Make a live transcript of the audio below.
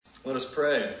Let us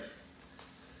pray.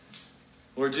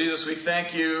 Lord Jesus, we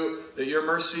thank you that your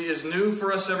mercy is new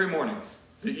for us every morning,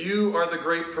 that you are the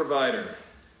great provider,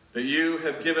 that you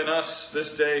have given us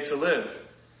this day to live,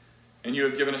 and you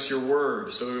have given us your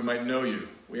word so that we might know you.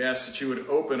 We ask that you would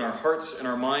open our hearts and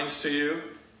our minds to you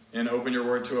and open your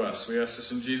word to us. We ask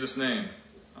this in Jesus' name.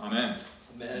 Amen.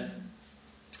 Amen.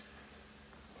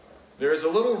 There is a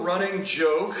little running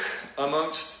joke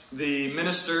amongst the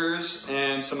ministers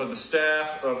and some of the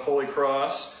staff of Holy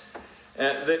Cross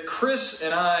that Chris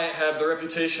and I have the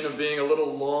reputation of being a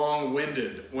little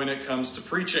long-winded when it comes to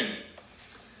preaching.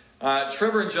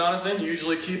 Trevor and Jonathan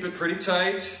usually keep it pretty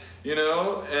tight,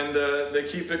 and they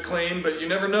keep it clean, but you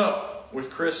never know.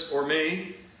 With Chris or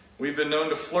me, we've been known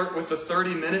to flirt with the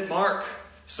 30-minute mark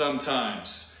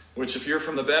sometimes. Which, if you're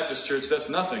from the Baptist church, that's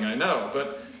nothing, I know.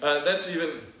 But that's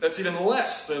even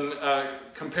less than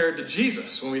compared to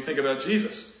Jesus, when we think about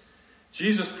Jesus.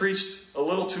 Jesus preached a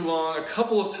little too long a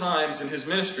couple of times in his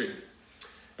ministry.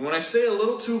 And when I say a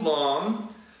little too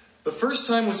long, the first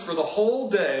time was for the whole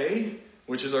day,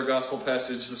 which is our gospel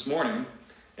passage this morning.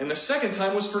 And the second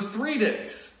time was for 3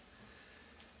 days.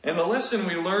 And the lesson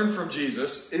we learn from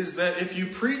Jesus is that if you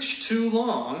preach too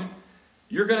long,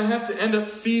 you're going to have to end up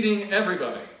feeding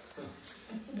everybody.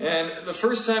 And the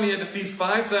first time he had to feed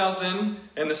 5,000,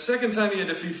 and the second time he had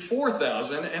to feed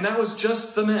 4,000, and that was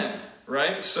just the men,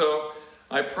 right? So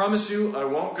I promise you I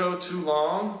won't go too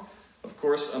long. Of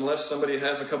course, unless somebody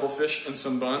has a couple fish and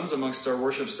some buns amongst our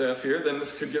worship staff here, then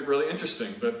this could get really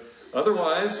interesting. But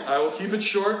otherwise, I will keep it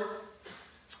short.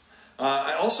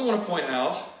 I also want to point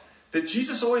out that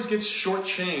Jesus always gets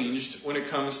shortchanged when it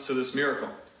comes to this miracle.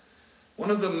 One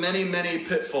of the many, many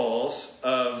pitfalls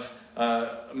of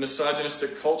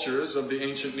misogynistic cultures of the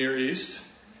ancient Near East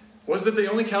was that they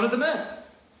only counted the men.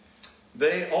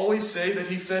 They always say that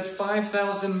he fed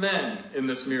 5,000 men in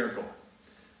this miracle.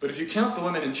 But if you count the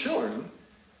women and children,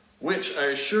 which I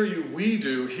assure you we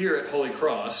do here at Holy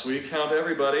Cross, we count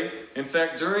everybody. In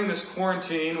fact, during this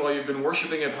quarantine, while you've been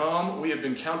worshiping at home, we have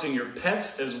been counting your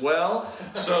pets as well.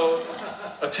 So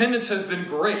attendance has been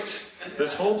great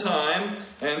this whole time,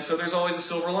 and so there's always a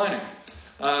silver lining.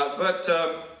 But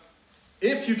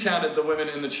if you counted the women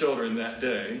and the children that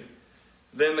day,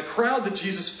 then the crowd that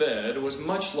Jesus fed was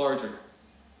much larger.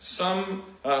 Some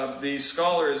of the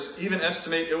scholars even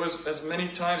estimate it was as many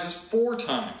times as 4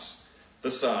 times the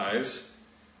size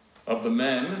of the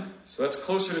men. So that's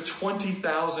closer to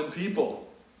 20,000 people.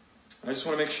 I just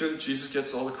want to make sure that Jesus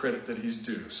gets all the credit that he's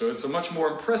due. So it's a much more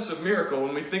impressive miracle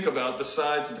when we think about the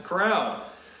size of the crowd.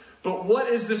 But what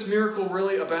is this miracle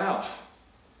really about?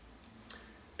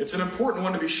 It's an important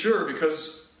one to be sure,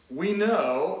 because we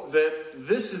know that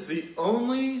this is the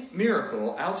only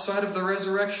miracle outside of the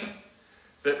resurrection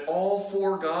that all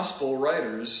 4 gospel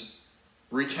writers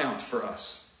recount for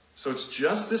us. So it's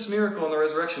just this miracle and the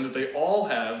resurrection that they all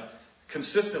have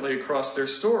consistently across their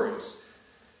stories.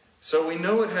 So we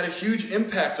know it had a huge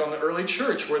impact on the early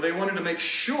church, where they wanted to make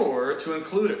sure to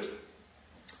include it.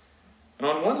 And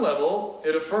on one level,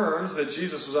 it affirms that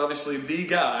Jesus was obviously the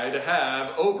guy to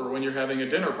have over when you're having a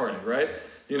dinner party, right?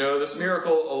 This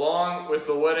miracle, along with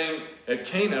the wedding at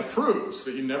Cana, proves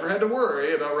that you never had to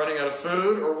worry about running out of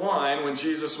food or wine when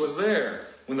Jesus was there,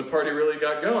 when the party really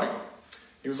got going.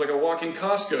 He was like a walking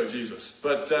Costco, Jesus.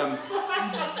 But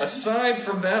aside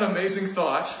from that amazing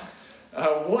thought,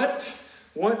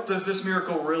 what does this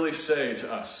miracle really say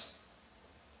to us?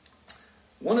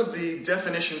 One of the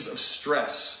definitions of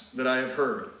stress that I have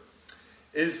heard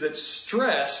is that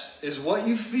stress is what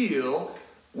you feel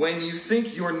when you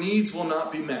think your needs will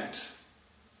not be met.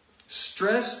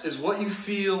 Stress is what you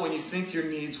feel when you think your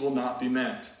needs will not be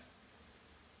met.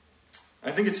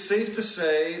 I think it's safe to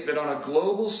say that on a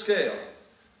global scale,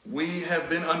 we have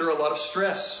been under a lot of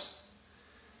stress.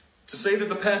 To say that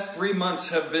the past 3 months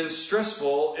have been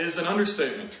stressful is an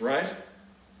understatement, right?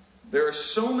 There are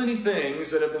so many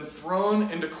things that have been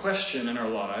thrown into question in our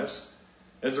lives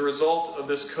as a result of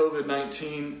this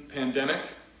COVID-19 pandemic,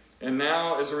 and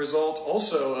now as a result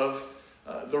also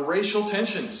of the racial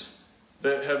tensions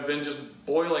that have been just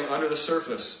boiling under the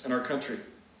surface in our country.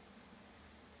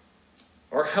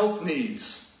 Our health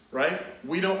needs, right?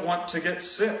 We don't want to get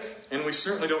sick, and we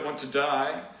certainly don't want to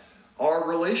die. Our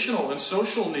relational and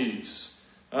social needs.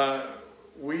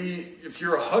 If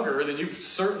you're a hugger, then you've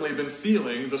certainly been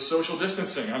feeling the social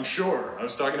distancing, I'm sure. I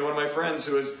was talking to one of my friends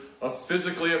who is a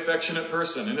physically affectionate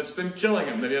person, and it's been killing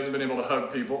him that he hasn't been able to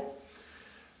hug people.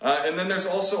 And then there's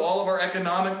also all of our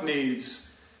economic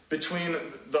needs, between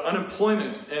the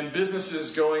unemployment and businesses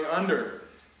going under.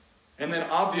 And then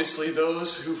obviously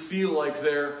those who feel like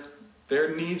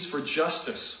their needs for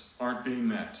justice aren't being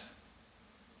met.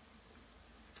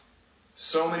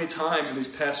 So many times in these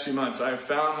past few months, I have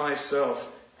found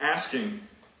myself asking,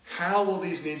 how will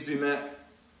these needs be met?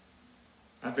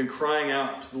 I've been crying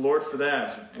out to the Lord for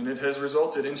that, and it has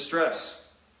resulted in stress.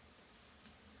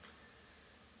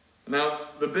 Now,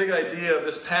 the big idea of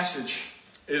this passage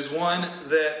is one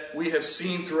that we have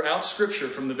seen throughout Scripture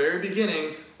from the very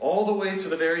beginning all the way to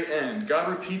the very end. God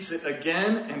repeats it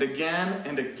again and again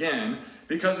and again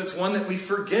because it's one that we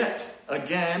forget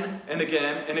again and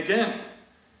again and again.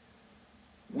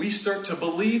 We start to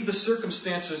believe the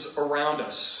circumstances around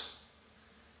us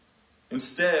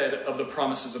instead of the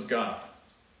promises of God.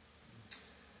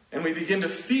 And we begin to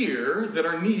fear that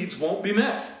our needs won't be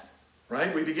met,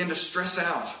 right? We begin to stress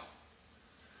out.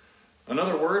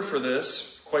 Another word for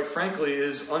this, quite frankly,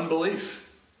 is unbelief.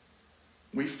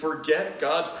 We forget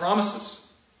God's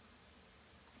promises.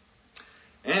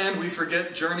 And we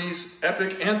forget Journey's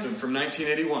epic anthem from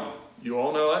 1981. You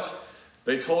all know it.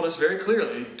 They told us very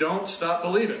clearly, don't stop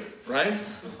believing, right?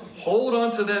 Hold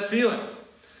on to that feeling.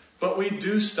 But we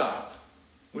do stop.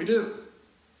 We do.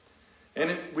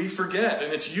 And we forget,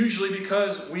 and it's usually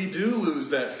because we do lose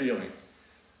that feeling.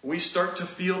 We start to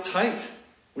feel tight.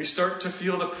 We start to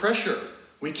feel the pressure.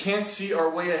 We can't see our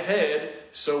way ahead,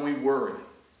 so we worry.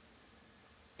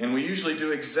 And we usually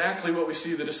do exactly what we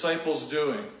see the disciples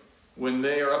doing when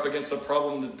they are up against a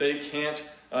problem that they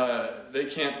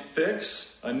can't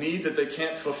fix, a need that they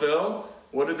can't fulfill.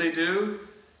 What do?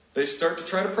 They start to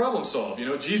try to problem solve.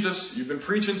 Jesus, you've been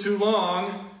preaching too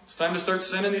long. It's time to start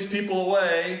sending these people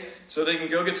away so they can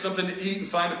go get something to eat and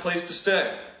find a place to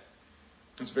stay.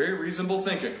 It's very reasonable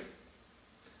thinking.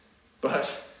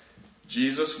 But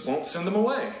Jesus won't send them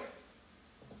away.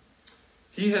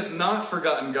 He has not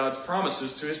forgotten God's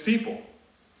promises to his people.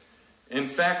 In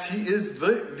fact, he is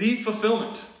the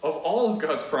fulfillment of all of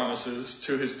God's promises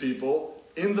to his people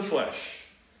in the flesh.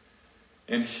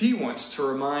 And he wants to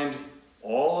remind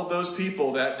all of those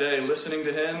people that day listening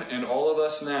to him and all of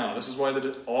us now. This is why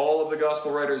all of the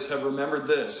gospel writers have remembered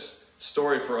this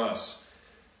story for us.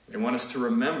 They want us to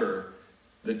remember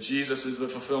that Jesus is the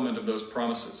fulfillment of those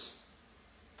promises.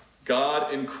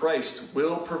 God in Christ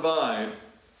will provide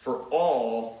for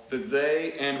all that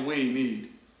they and we need.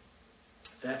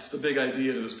 That's the big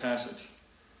idea to this passage.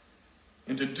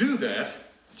 And to do that,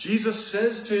 Jesus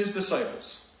says to his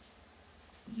disciples,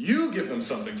 you give them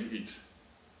something to eat.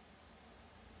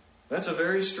 That's a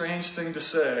very strange thing to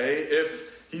say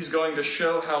if he's going to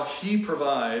show how he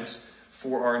provides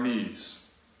for our needs.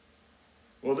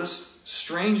 Well, this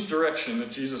strange direction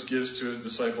that Jesus gives to his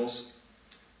disciples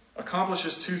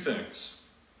accomplishes two things.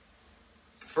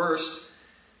 First,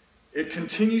 it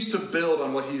continues to build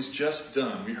on what he's just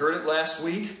done. We heard it last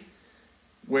week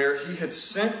where he had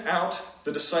sent out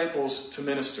the disciples to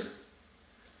minister.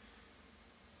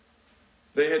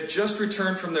 They had just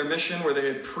returned from their mission where they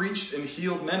had preached and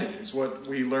healed many, is what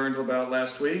we learned about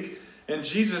last week. And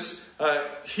Jesus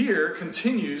here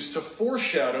continues to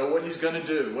foreshadow what he's going to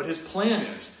do, what his plan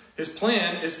is. His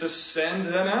plan is to send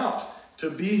them out,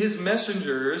 to be his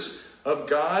messengers of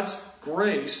God's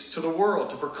grace to the world,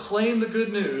 to proclaim the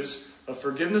good news of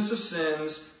forgiveness of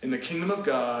sins in the kingdom of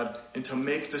God, and to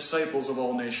make disciples of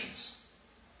all nations.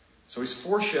 So he's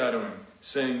foreshadowing,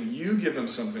 saying, you give them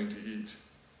something to eat.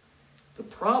 The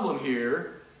problem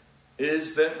here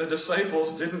is that the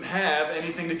disciples didn't have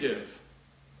anything to give.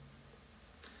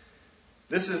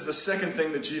 This is the second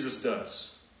thing that Jesus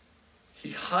does.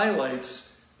 He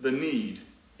highlights the need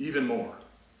even more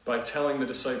by telling the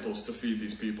disciples to feed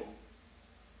these people.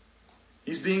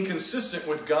 He's being consistent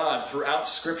with God throughout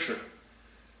Scripture,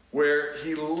 where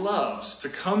he loves to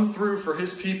come through for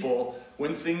his people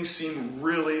when things seem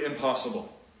really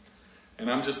impossible.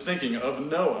 And I'm just thinking of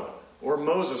Noah, or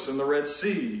Moses in the Red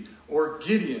Sea, or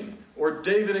Gideon, or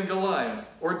David and Goliath,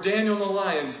 or Daniel in the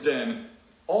lion's den.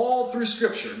 All through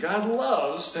Scripture, God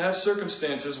loves to have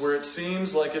circumstances where it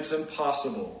seems like it's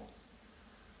impossible.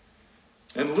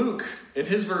 And Luke, in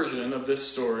his version of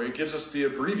this story, gives us the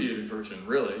abbreviated version,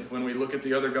 really, when we look at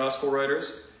the other gospel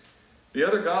writers. The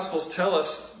other gospels tell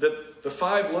us that the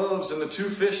 5 loaves and the 2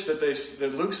 fish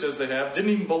that Luke says they have didn't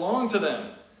even belong to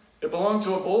them. It belonged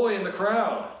to a boy in the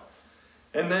crowd.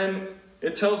 And then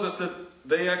it tells us that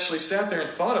they actually sat there and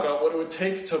thought about what it would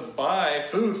take to buy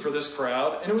food for this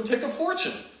crowd, and it would take a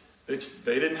fortune. They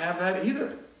didn't have that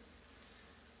either.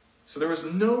 So there was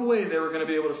no way they were going to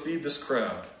be able to feed this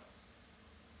crowd.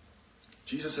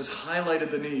 Jesus has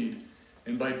highlighted the need,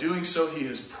 and by doing so, he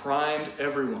has primed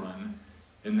everyone,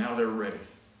 and now they're ready.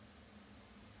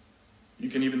 You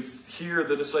can even hear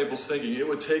the disciples thinking it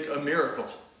would take a miracle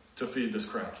to feed this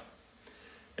crowd.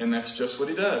 And that's just what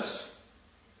he does.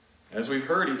 As we've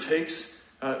heard, he takes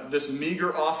this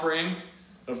meager offering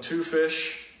of 2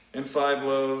 fish and 5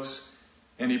 loaves,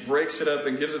 and he breaks it up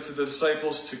and gives it to the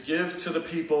disciples to give to the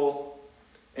people,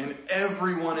 and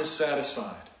everyone is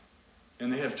satisfied.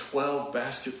 And they have 12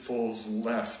 basketfuls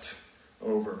left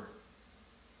over.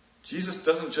 Jesus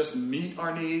doesn't just meet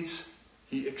our needs,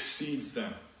 he exceeds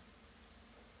them.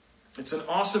 It's an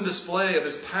awesome display of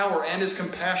his power and his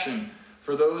compassion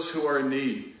for those who are in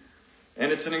need.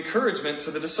 And it's an encouragement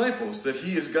to the disciples that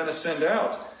he is going to send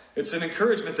out. It's an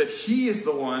encouragement that he is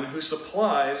the one who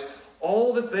supplies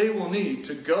all that they will need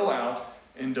to go out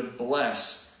and to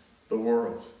bless the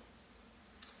world.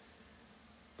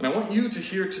 And I want you to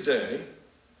hear today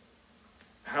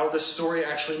how this story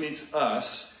actually meets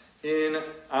us in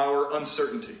our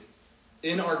uncertainty,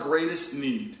 in our greatest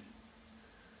need.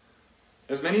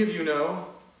 As many of you know,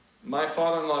 my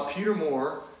father-in-law, Peter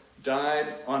Moore,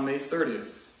 died on May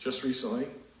 30th, just recently.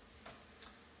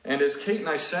 And as Kate and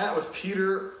I sat with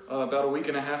Peter about a week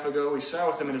and a half ago, we sat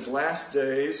with him in his last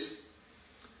days,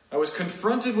 I was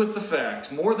confronted with the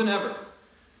fact, more than ever,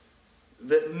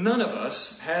 that none of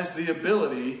us has the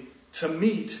ability to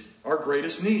meet our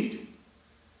greatest need.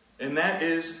 And that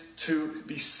is to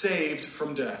be saved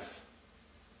from death.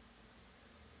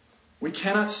 We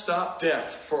cannot stop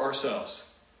death for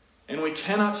ourselves. And we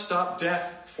cannot stop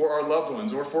death for our loved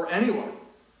ones or for anyone.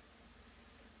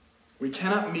 We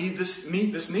cannot meet this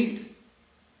need.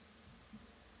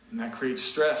 And that creates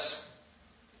stress.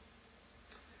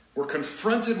 We're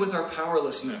confronted with our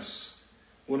powerlessness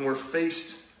when we're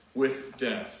faced with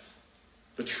death,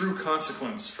 the true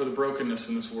consequence for the brokenness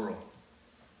in this world.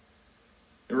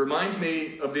 It reminds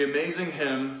me of the amazing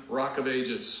hymn, Rock of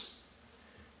Ages,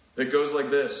 that goes like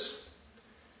this.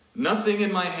 Nothing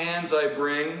in my hands I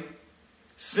bring,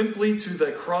 simply to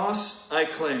thy cross I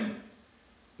cling.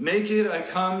 Naked I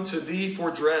come to thee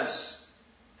for dress,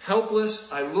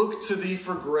 helpless I look to thee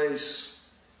for grace.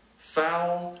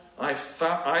 Foul I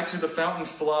to the fountain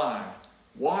fly,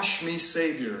 wash me,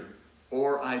 Savior,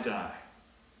 or I die.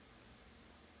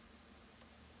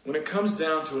 When it comes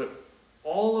down to it,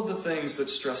 all of the things that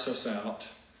stress us out,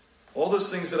 all those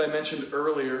things that I mentioned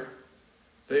earlier,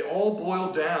 they all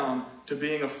boil down to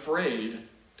being afraid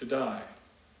to die.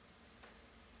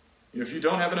 If you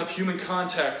don't have enough human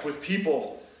contact with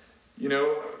people, you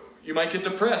might get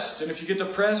depressed. And if you get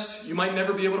depressed, you might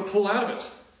never be able to pull out of it.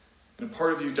 And a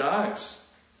part of you dies.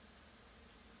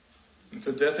 It's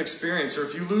a death experience. Or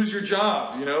if you lose your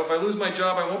job, if I lose my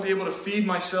job, I won't be able to feed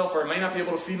myself, or I may not be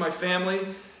able to feed my family,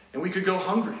 and we could go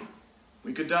hungry.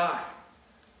 We could die.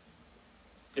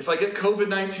 If I get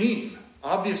COVID-19,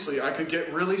 obviously I could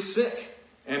get really sick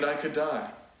and I could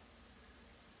die.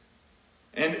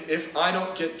 And if I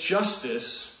don't get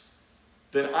justice,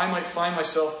 then I might find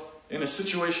myself in a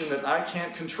situation that I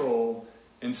can't control,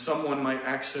 and someone might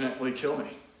accidentally kill me,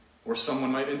 or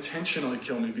someone might intentionally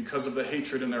kill me because of the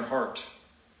hatred in their heart.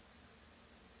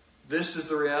 This is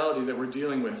the reality that we're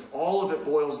dealing with. All of it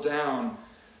boils down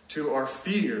to our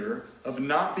fear of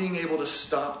not being able to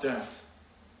stop death.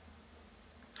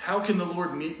 How can the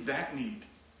Lord meet that need?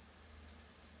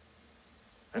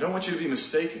 I don't want you to be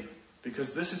mistaken,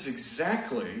 because this is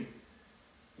exactly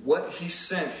what he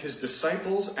sent his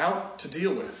disciples out to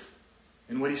deal with,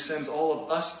 and what he sends all of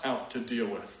us out to deal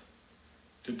with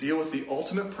the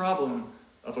ultimate problem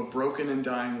of a broken and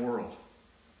dying world.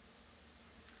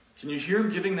 Can you hear him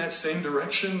giving that same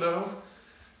direction, though?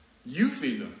 You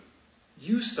feed them.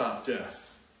 You stop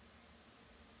death.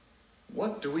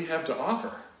 What do we have to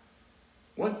offer?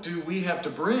 What do we have to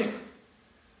bring?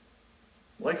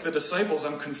 Like the disciples,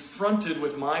 I'm confronted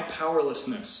with my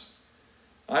powerlessness.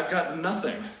 I've got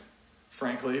nothing,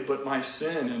 frankly, but my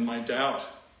sin and my doubt.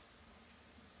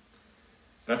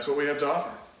 That's what we have to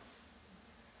offer.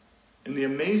 And the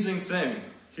amazing thing,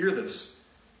 hear this,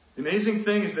 the amazing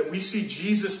thing is that we see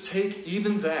Jesus take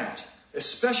even that,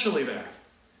 especially that,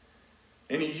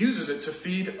 and he uses it to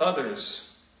feed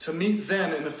others, to meet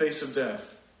them in the face of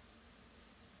death.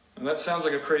 And that sounds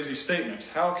like a crazy statement.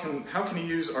 How can he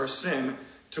use our sin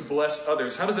to bless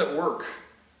others? How does that work?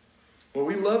 Well,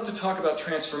 we love to talk about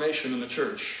transformation in the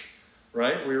church,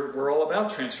 right? We're all about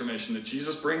transformation, that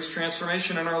Jesus brings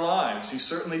transformation in our lives. He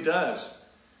certainly does.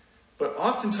 But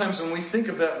oftentimes when we think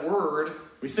of that word,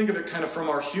 we think of it kind of from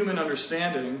our human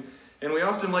understanding, and we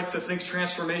often like to think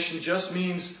transformation just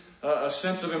means a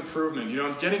sense of improvement.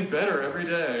 I'm getting better every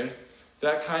day,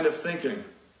 that kind of thinking.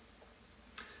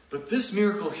 But this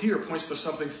miracle here points to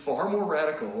something far more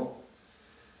radical,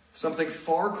 something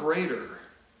far greater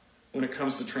when it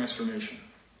comes to transformation.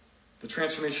 The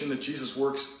transformation that Jesus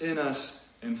works in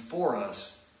us and for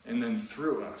us and then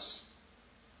through us.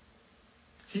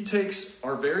 He takes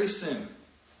our very sin,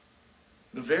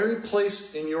 the very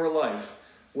place in your life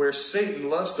where Satan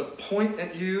loves to point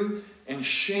at you and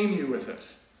shame you with it.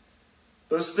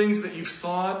 Those things that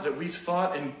we've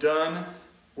thought and done,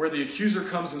 where the accuser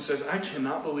comes and says, I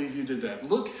cannot believe you did that.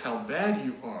 Look how bad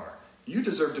you are. You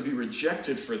deserve to be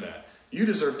rejected for that. You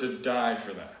deserve to die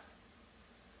for that.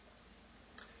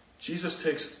 Jesus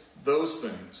takes those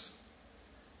things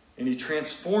and he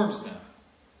transforms them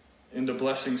into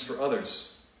blessings for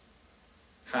others.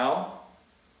 How?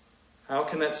 How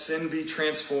can that sin be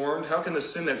transformed? How can the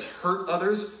sin that's hurt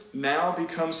others now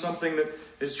become something that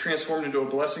is transformed into a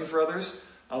blessing for others?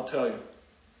 I'll tell you.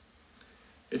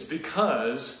 It's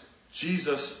because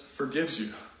Jesus forgives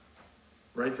you.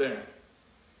 Right there.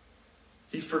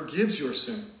 He forgives your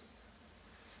sin.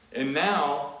 And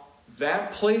now,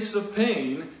 that place of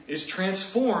pain is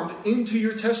transformed into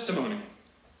your testimony.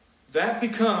 That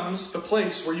becomes the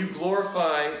place where you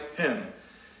glorify Him.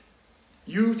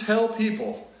 You tell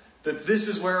people that this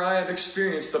is where I have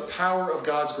experienced the power of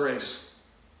God's grace.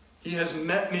 He has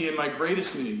met me in my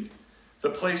greatest need. The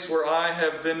place where I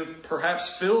have been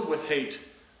perhaps filled with hate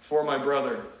for my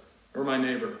brother or my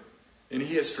neighbor. And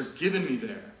He has forgiven me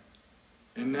there.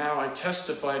 And now I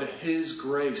testify to His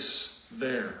grace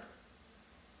there.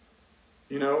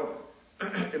 You know,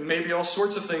 it may be all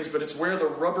sorts of things, but it's where the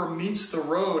rubber meets the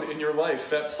road in your life.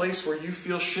 That place where you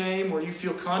feel shame, where you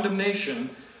feel condemnation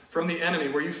from the enemy,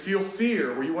 where you feel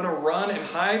fear, where you want to run and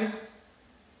hide,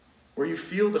 where you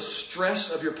feel the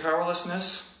stress of your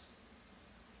powerlessness.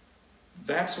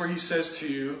 That's where He says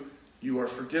to you, you are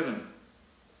forgiven.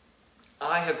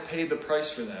 I have paid the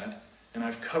price for that, and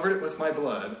I've covered it with my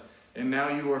blood, and now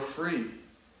you are free.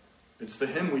 It's the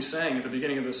hymn we sang at the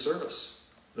beginning of this service.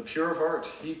 The pure of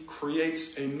heart. He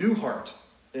creates a new heart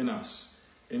in us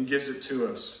and gives it to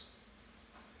us.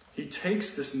 He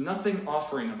takes this nothing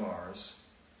offering of ours,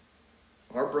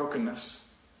 our brokenness.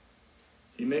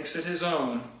 He makes it His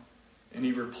own, and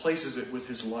He replaces it with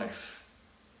His life.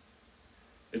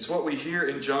 It's what we hear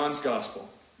in John's Gospel,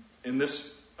 in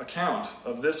this account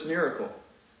of this miracle.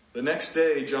 The next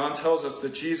day, John tells us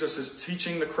that Jesus is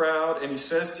teaching the crowd, and He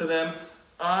says to them,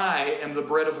 I am the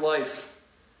bread of life.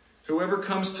 Whoever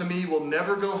comes to me will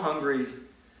never go hungry,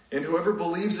 and whoever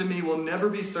believes in me will never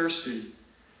be thirsty.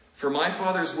 For my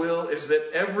Father's will is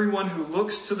that everyone who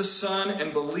looks to the Son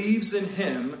and believes in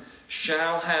Him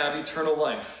shall have eternal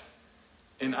life,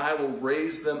 and I will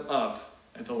raise them up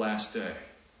at the last day.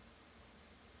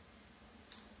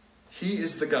 He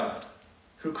is the God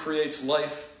who creates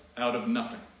life out of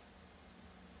nothing.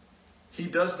 He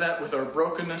does that with our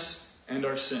brokenness and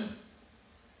our sin.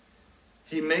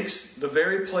 He makes the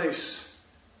very place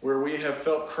where we have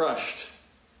felt crushed,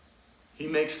 He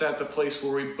makes that the place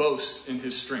where we boast in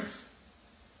His strength.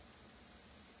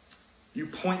 You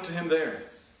point to Him there.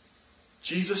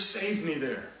 Jesus saved me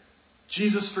there.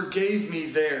 Jesus forgave me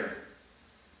there.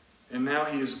 And now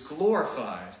He is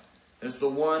glorified as the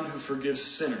one who forgives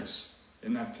sinners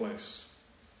in that place.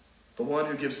 The one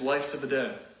who gives life to the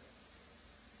dead.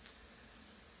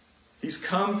 He's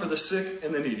come for the sick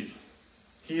and the needy.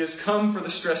 He has come for the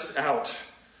stressed out,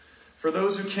 for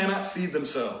those who cannot feed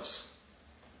themselves,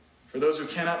 for those who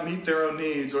cannot meet their own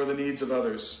needs or the needs of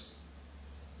others.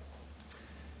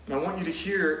 And I want you to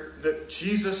hear that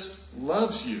Jesus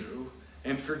loves you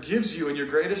and forgives you in your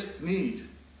greatest need.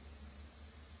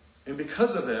 And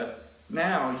because of that,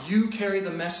 now you carry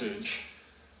the message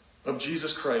of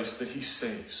Jesus Christ that He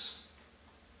saves.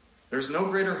 There's no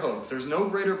greater hope, there's no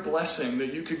greater blessing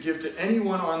that you could give to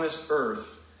anyone on this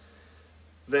earth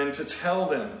than to tell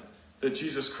them that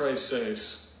Jesus Christ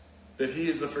saves, that He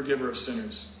is the forgiver of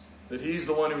sinners, that He's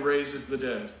the one who raises the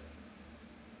dead.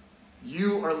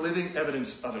 You are living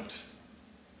evidence of it.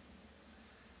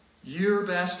 Your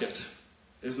basket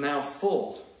is now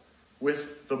full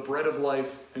with the bread of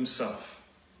life Himself.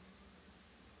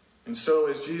 And so,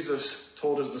 as Jesus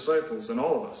told His disciples and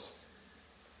all of us,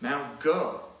 now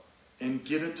go and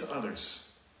give it to others.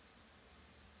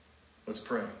 Let's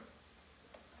pray.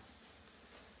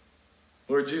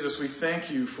 Lord Jesus, we thank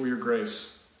You for Your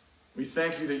grace. We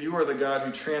thank You that You are the God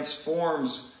who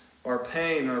transforms our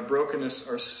pain, our brokenness,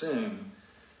 our sin,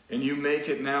 and You make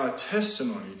it now a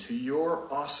testimony to Your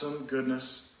awesome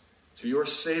goodness, to Your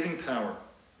saving power.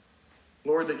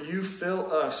 Lord, that You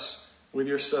fill us with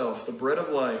Yourself, the bread of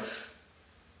life,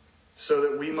 so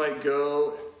that we might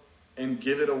go and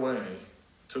give it away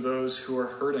to those who are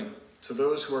hurting, to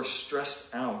those who are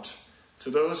stressed out, to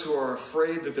those who are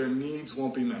afraid that their needs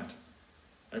won't be met.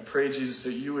 I pray, Jesus,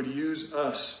 that You would use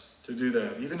us to do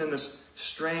that. Even in this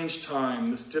strange time,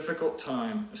 this difficult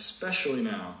time, especially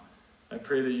now, I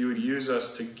pray that You would use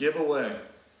us to give away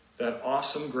that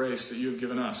awesome grace that You have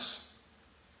given us,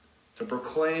 to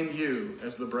proclaim You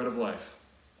as the bread of life.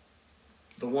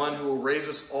 the one who will raise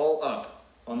us all up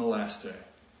on the last day.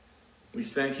 We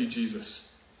thank you,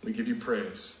 Jesus. We give you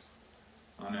praise.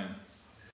 Amen.